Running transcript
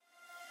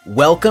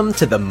Welcome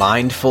to the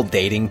Mindful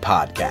Dating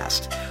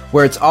Podcast,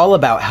 where it's all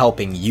about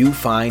helping you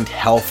find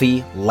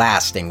healthy,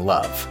 lasting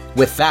love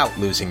without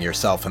losing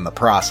yourself in the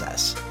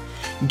process.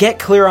 Get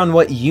clear on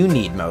what you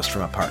need most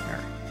from a partner.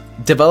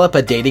 Develop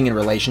a dating and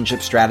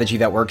relationship strategy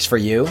that works for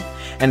you,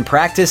 and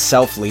practice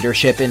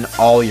self-leadership in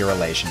all your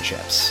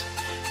relationships.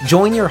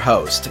 Join your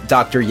host,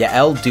 Dr.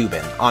 Yael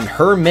Dubin, on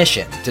her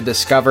mission to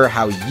discover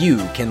how you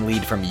can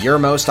lead from your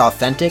most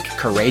authentic,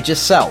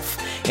 courageous self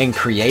and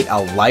create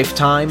a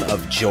lifetime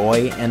of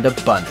joy and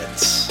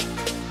abundance.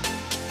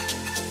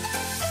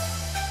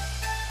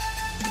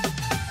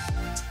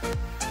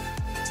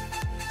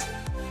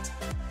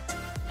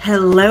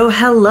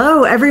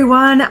 Hello,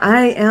 everyone.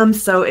 I am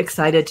so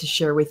excited to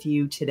share with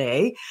you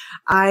today.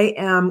 I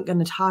am going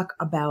to talk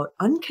about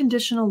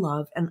unconditional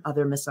love and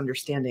other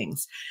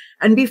misunderstandings.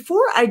 And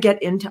before I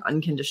get into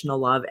unconditional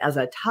love as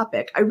a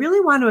topic, I really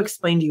want to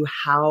explain to you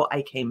how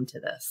I came to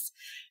this,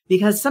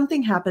 because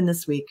something happened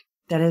this week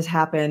that has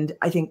happened,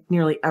 I think,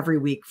 nearly every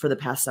week for the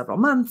past several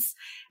months.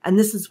 And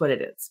this is what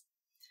it is.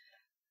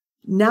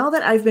 Now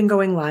that I've been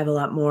going live a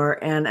lot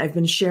more and I've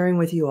been sharing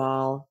with you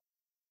all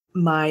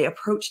my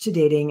approach to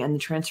dating and the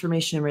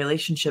transformation in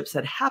relationships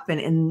that happen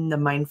in the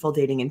Mindful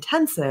Dating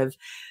Intensive,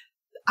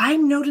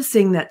 I'm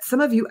noticing that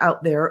some of you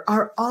out there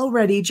are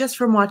already, just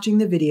from watching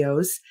the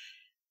videos,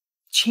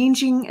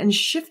 changing and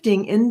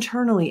shifting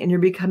internally, and you're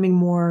becoming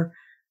more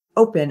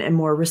open and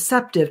more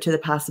receptive to the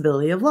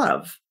possibility of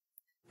love.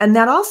 And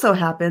that also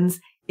happens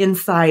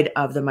inside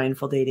of the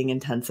Mindful Dating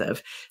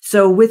Intensive.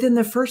 So within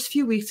the first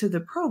few weeks of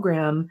the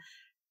program,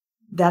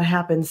 that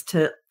happens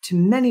to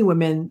many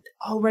women.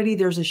 Already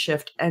there's a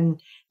shift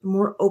and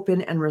more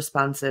open and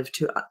responsive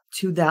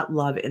to that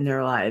love in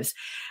their lives.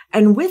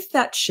 And with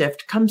that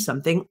shift comes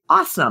something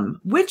awesome,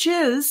 which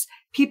is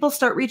people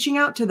start reaching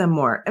out to them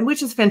more, and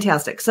which is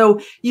fantastic. So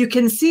you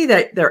can see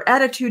that their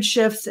attitude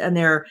shifts and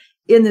they're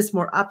in this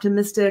more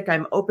optimistic,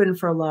 I'm open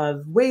for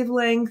love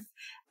wavelength.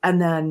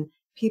 And then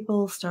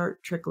people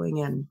start trickling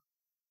in.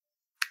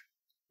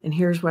 And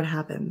here's what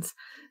happens.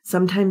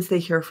 Sometimes they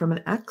hear from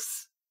an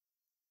ex.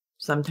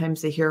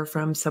 Sometimes they hear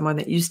from someone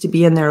that used to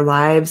be in their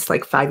lives,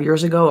 like 5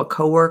 years ago, a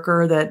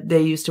coworker that they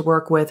used to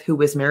work with who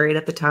was married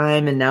at the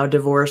time and now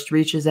divorced,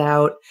 reaches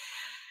out.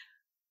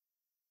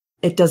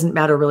 It doesn't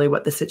matter really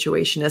what the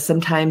situation is.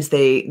 Sometimes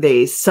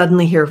they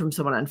suddenly hear from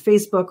someone on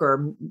Facebook,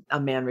 or a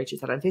man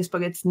reaches out on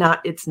Facebook. It's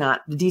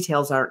not, the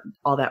details aren't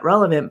all that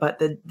relevant, but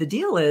the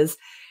deal is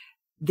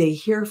they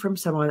hear from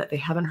someone that they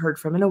haven't heard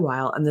from in a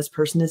while, and this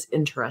person is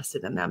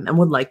interested in them and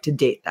would like to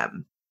date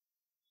them.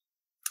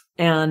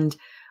 And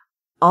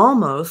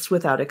almost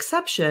without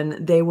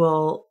exception, they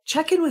will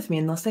check in with me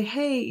and they'll say,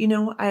 hey,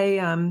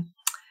 I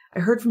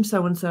heard from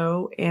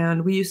so-and-so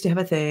and we used to have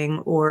a thing,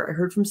 or I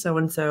heard from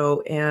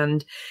so-and-so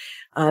and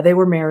they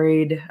were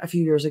married a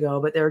few years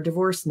ago, but they're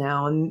divorced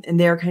now. And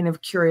they're kind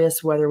of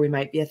curious whether we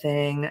might be a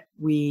thing.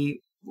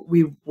 We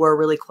were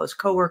really close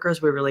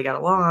coworkers. We really got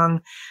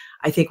along.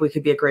 I think we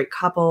could be a great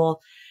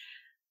couple.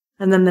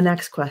 And then the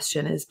next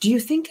question is, do you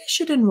think I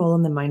should enroll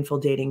in the Mindful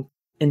Dating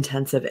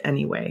Intensive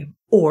anyway?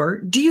 Or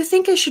do you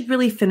think I should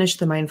really finish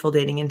the Mindful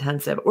Dating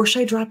Intensive? Or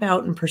should I drop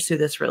out and pursue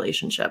this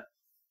relationship?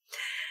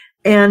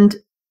 And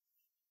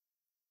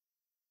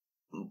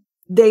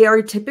they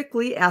are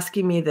typically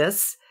asking me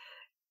this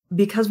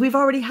because we've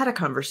already had a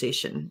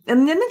conversation.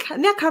 And in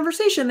that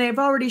conversation, they've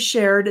already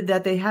shared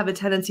that they have a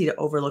tendency to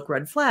overlook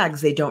red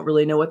flags. They don't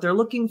really know what they're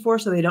looking for,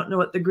 so they don't know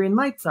what the green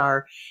lights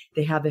are.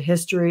 They have a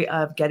history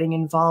of getting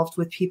involved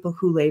with people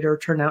who later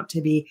turn out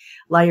to be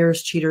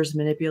liars, cheaters,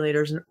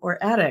 manipulators,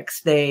 or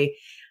addicts. They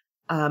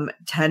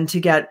tend to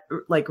get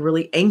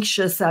really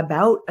anxious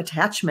about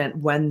attachment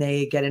when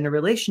they get in a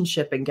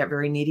relationship and get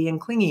very needy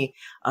and clingy.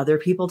 Other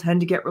people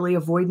tend to get really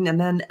avoidant and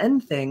then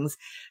end things.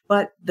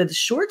 But the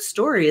short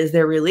story is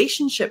their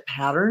relationship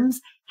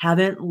patterns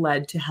haven't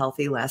led to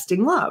healthy,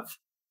 lasting love.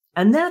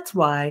 And that's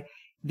why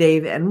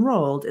they've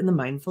enrolled in the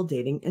Mindful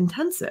Dating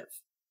Intensive.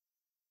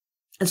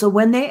 And so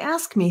when they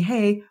ask me,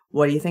 hey,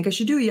 what do you think I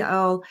should do,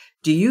 Yael?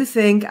 Do you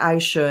think I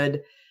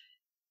should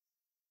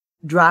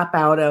drop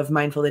out of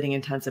Mindful Dating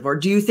Intensive? Or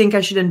do you think I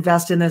should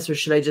invest in this, or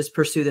should I just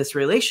pursue this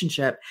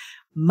relationship?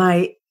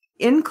 My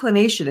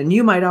inclination, and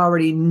you might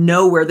already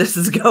know where this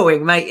is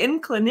going, my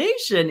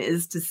inclination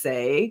is to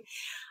say,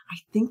 I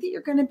think that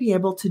you're going to be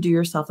able to do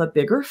yourself a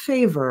bigger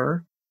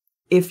favor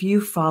if you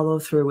follow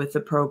through with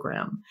the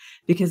program,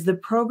 because the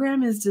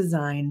program is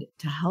designed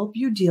to help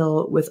you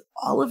deal with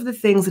all of the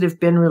things that have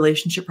been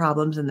relationship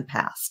problems in the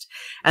past.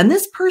 And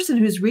this person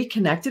who's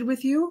reconnected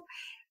with you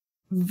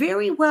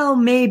very well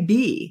may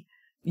be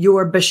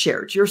your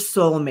beshert, your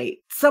soulmate,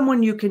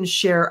 someone you can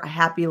share a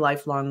happy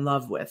lifelong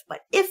love with. But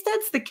if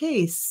that's the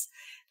case,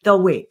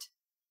 they'll wait.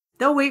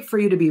 They'll wait for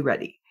you to be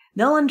ready.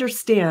 They'll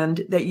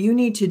understand that you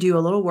need to do a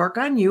little work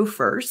on you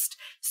first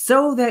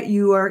so that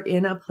you are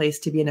in a place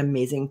to be an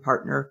amazing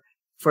partner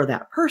for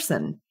that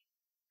person.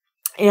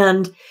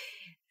 And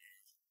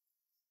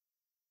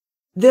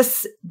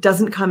this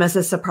doesn't come as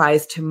a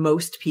surprise to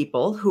most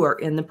people who are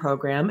in the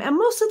program. And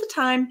most of the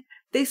time,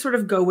 they sort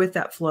of go with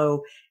that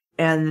flow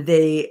and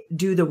they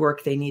do the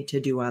work they need to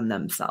do on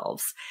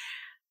themselves.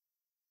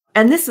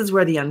 And this is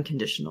where the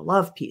unconditional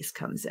love piece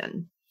comes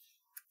in.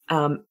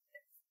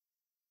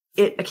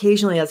 It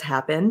occasionally has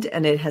happened,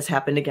 and it has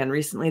happened again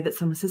recently, that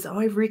someone says, oh,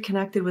 I've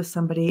reconnected with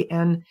somebody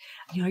and,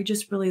 I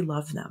just really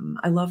love them.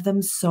 I love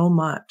them so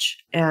much.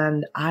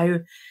 And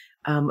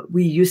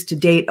we used to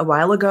date a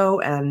while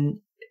ago and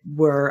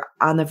were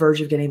on the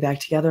verge of getting back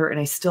together, and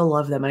I still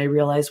love them. And I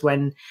realized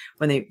when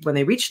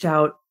they reached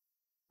out,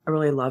 I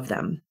really love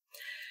them.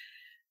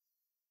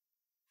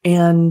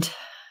 And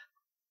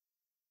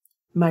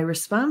my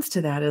response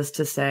to that is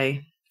to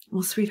say,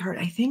 well, sweetheart,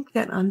 I think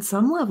that on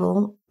some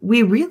level,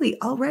 we really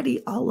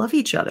already all love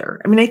each other.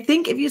 I mean, I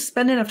think if you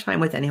spend enough time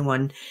with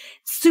anyone,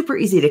 it's super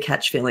easy to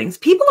catch feelings.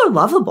 People are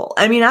lovable.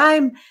 I mean,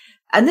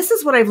 and this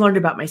is what I've learned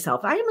about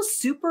myself. I am a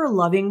super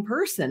loving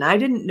person. I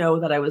didn't know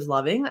that I was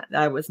loving.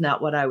 That was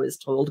not what I was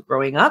told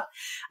growing up.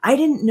 I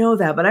didn't know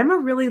that, but I'm a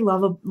really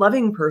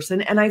loving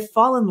person, and I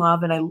fall in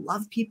love and I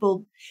love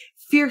people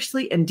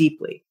fiercely and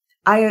deeply.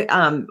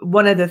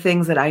 One of the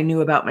things that I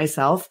knew about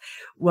myself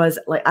was,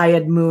 like, I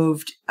had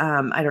moved,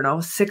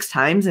 6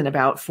 times in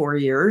about 4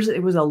 years.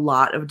 It was a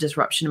lot of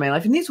disruption in my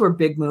life. And these were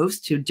big moves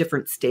to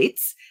different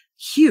states,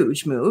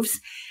 huge moves.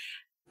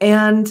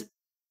 And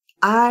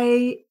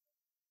it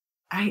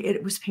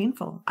was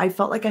painful. I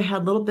felt like I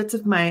had little bits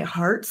of my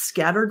heart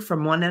scattered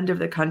from one end of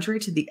the country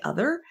to the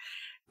other.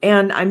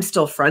 And I'm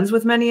still friends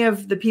with many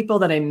of the people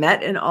that I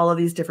met in all of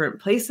these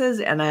different places.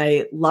 And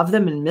I love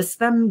them and miss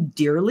them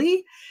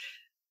dearly.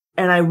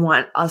 And I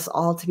want us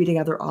all to be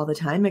together all the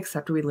time,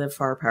 except we live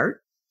far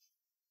apart.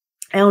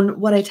 And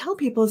what I tell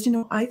people is,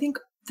 I think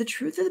the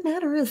truth of the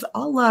matter is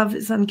all love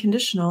is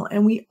unconditional.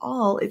 And we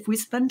all, if we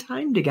spend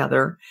time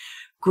together,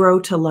 grow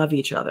to love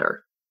each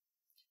other.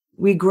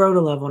 We grow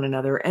to love one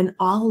another, and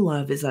all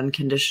love is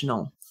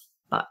unconditional.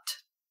 But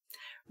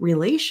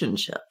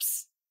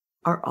relationships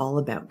are all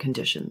about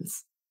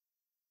conditions.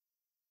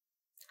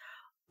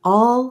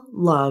 All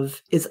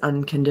love is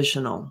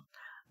unconditional.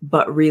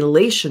 But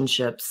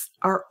relationships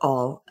are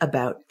all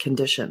about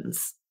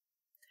conditions.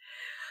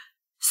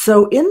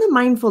 So in the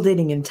Mindful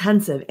Dating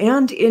Intensive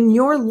and in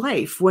your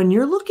life, when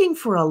you're looking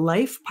for a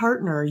life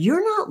partner,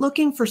 you're not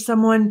looking for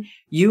someone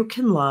you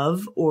can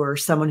love or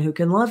someone who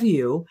can love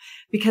you,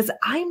 because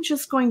I'm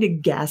just going to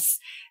guess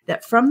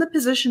that from the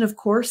position of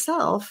core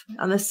self,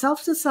 on a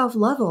self-to-self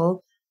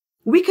level,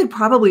 we could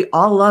probably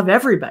all love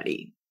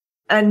everybody.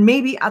 And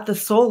maybe at the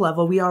soul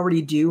level, we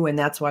already do. And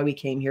that's why we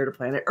came here to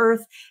planet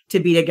Earth, to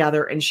be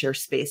together and share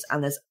space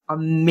on this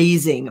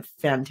amazing,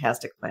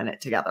 fantastic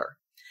planet together.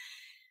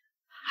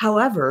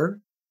 However,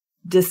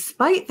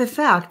 despite the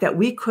fact that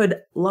we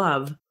could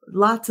love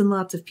lots and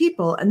lots of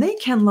people and they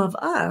can love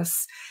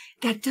us,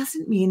 that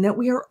doesn't mean that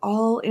we are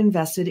all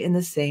invested in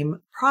the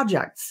same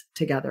projects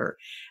together.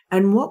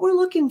 And what we're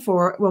looking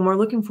for when we're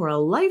looking for a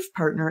life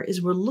partner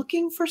is we're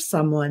looking for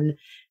someone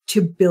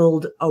to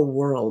build a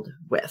world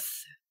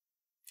with.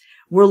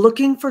 We're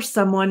looking for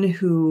someone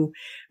who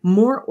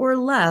more or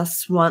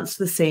less wants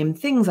the same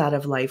things out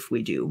of life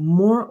we do,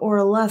 more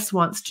or less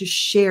wants to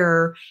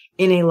share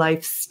in a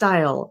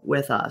lifestyle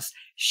with us,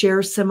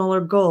 share similar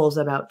goals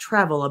about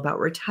travel, about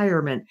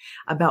retirement,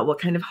 about what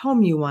kind of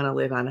home you want to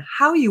live on,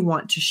 how you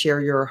want to share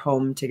your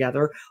home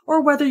together,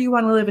 or whether you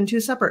want to live in 2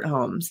 separate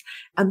homes.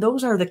 And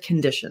those are the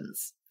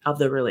conditions of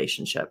the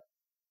relationship.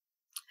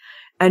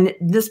 And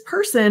this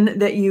person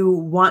that you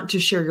want to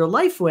share your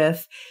life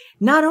with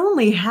not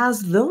only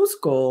has those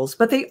goals,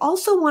 but they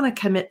also want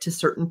to commit to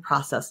certain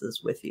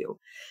processes with you.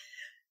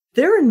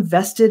 They're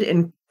invested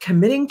in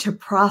committing to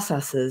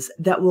processes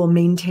that will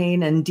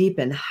maintain and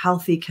deepen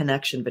healthy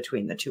connection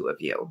between the two of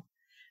you.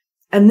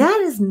 And that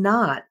is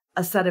not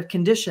a set of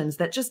conditions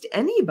that just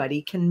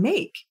anybody can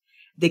make.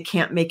 They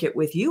can't make it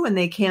with you, and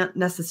they can't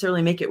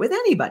necessarily make it with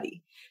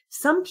anybody.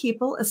 Some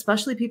people,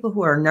 especially people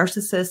who are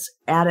narcissists,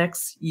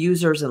 addicts,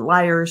 users, and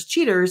liars,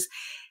 cheaters,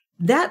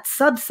 that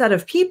subset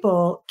of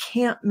people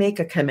can't make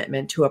a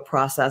commitment to a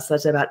process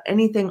that's about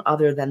anything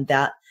other than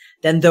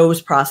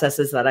those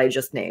processes that I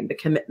just named. The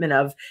commitment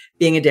of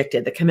being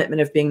addicted, the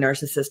commitment of being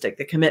narcissistic,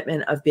 the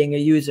commitment of being a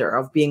user,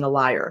 of being a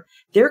liar.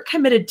 They're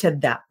committed to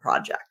that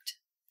project,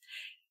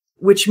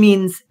 which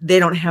means they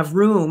don't have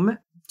room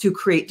to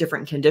create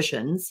different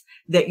conditions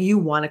that you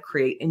want to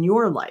create in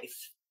your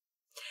life.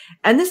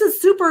 And this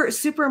is super,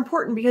 super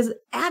important because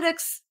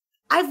addicts,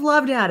 I've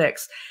loved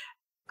addicts.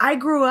 I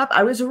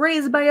was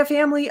raised by a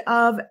family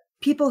of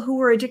people who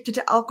were addicted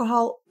to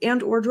alcohol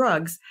and or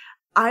drugs.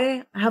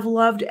 I have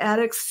loved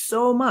addicts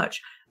so much.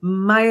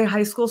 My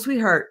high school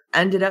sweetheart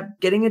ended up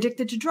getting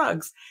addicted to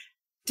drugs.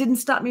 Didn't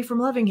stop me from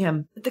loving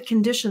him, but the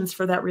conditions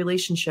for that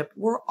relationship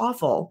were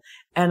awful,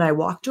 and I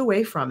walked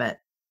away from it.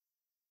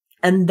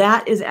 And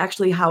that is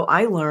actually how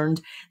I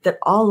learned that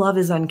all love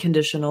is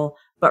unconditional,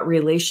 but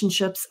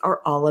relationships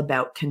are all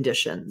about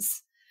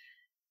conditions.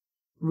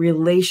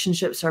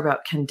 Relationships are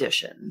about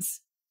conditions.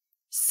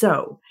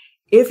 So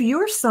if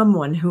you're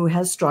someone who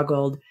has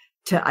struggled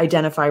to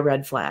identify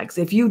red flags,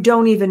 if you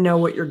don't even know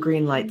what your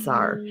green lights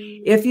are,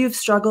 if you've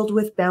struggled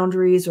with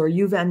boundaries or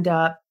you've ended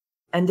up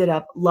ended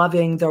up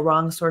loving the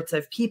wrong sorts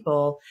of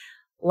people,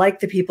 like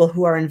the people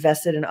who are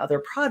invested in other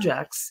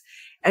projects.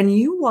 And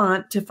you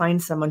want to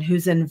find someone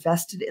who's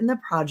invested in the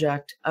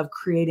project of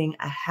creating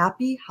a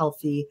happy,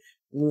 healthy,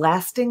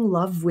 lasting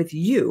love with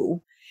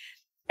you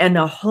and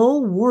a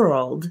whole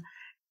world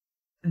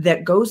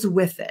that goes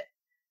with it.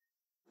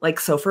 Like,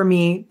 so for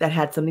me, that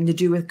had something to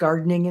do with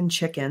gardening and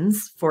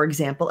chickens, for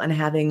example, and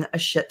having a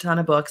shit ton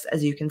of books,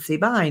 as you can see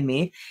behind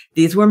me.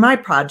 These were my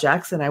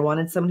projects, and I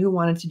wanted someone who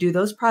wanted to do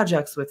those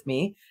projects with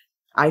me.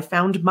 I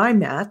found my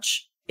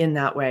match in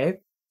that way.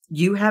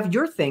 You have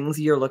your things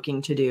you're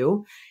looking to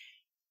do,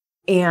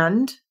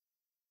 and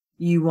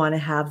you want to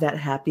have that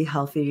happy,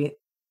 healthy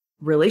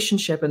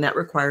relationship, and that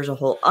requires a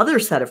whole other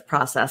set of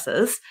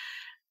processes.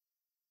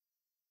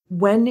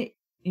 When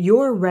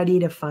you're ready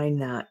to find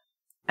that,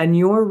 and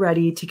you're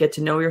ready to get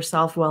to know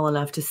yourself well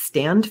enough to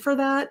stand for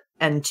that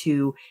and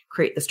to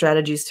create the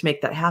strategies to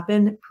make that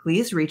happen,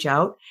 please reach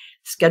out,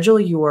 schedule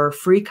your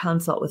free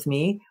consult with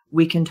me.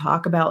 We can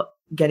talk about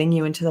getting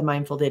you into the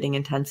Mindful Dating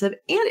Intensive.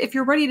 And if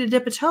you're ready to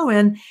dip a toe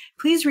in,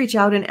 please reach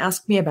out and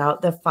ask me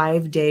about the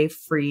 5-day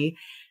free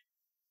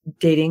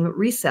dating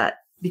reset,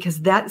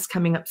 because that is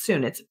coming up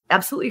soon. It's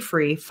absolutely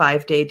free,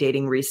 5-day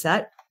dating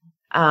reset.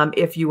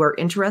 If you are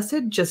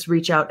interested, just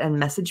reach out and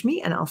message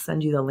me and I'll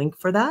send you the link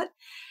for that.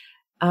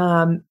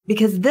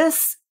 Because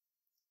this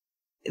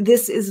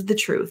is the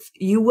truth.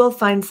 You will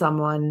find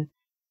someone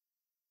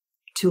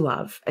to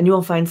love, and you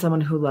will find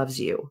someone who loves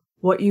you.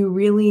 What you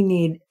really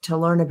need to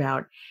learn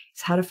about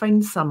is how to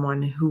find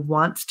someone who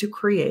wants to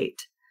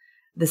create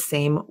the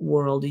same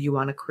world you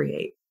want to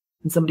create,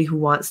 and somebody who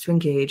wants to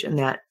engage in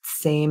that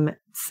same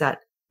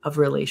set of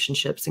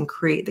relationships and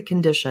create the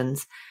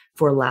conditions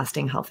for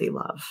lasting, healthy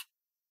love.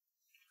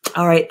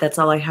 All right, that's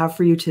all I have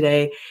for you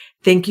today.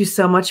 Thank you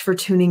so much for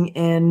tuning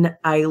in.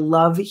 I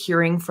love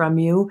hearing from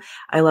you.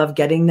 I love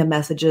getting the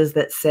messages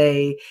that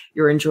say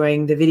you're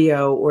enjoying the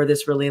video or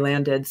this really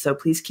landed. So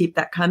please keep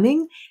that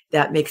coming.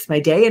 That makes my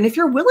day. And if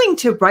you're willing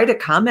to write a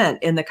comment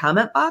in the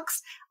comment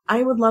box,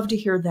 I would love to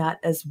hear that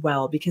as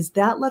well, because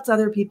that lets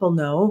other people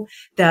know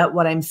that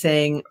what I'm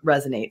saying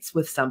resonates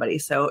with somebody.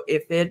 So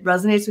if it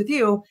resonates with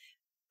you,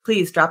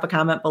 please drop a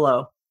comment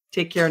below.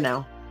 Take care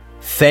now.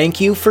 Thank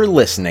you for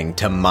listening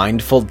to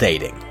Mindful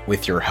Dating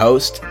with your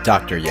host,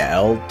 Dr.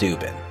 Yael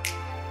Dubin.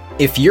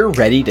 If you're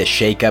ready to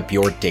shake up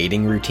your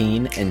dating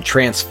routine and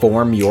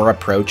transform your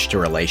approach to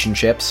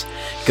relationships,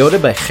 go to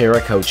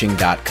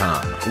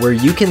BechiraCoaching.com, where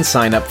you can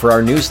sign up for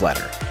our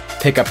newsletter,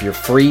 pick up your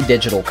free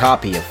digital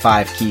copy of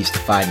 5 Keys to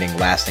Finding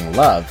Lasting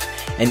Love,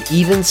 and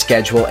even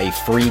schedule a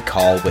free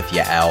call with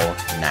Yael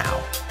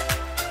now.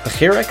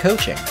 Bechira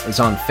Coaching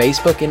is on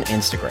Facebook and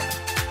Instagram.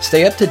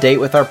 Stay up to date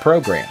with our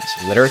programs,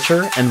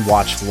 literature, and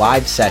watch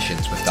live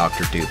sessions with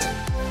Dr.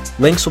 Dubin.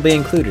 Links will be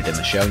included in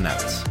the show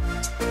notes.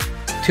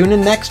 Tune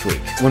in next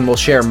week when we'll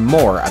share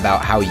more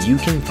about how you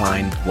can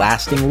find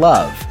lasting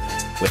love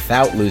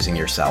without losing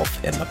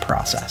yourself in the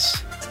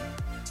process.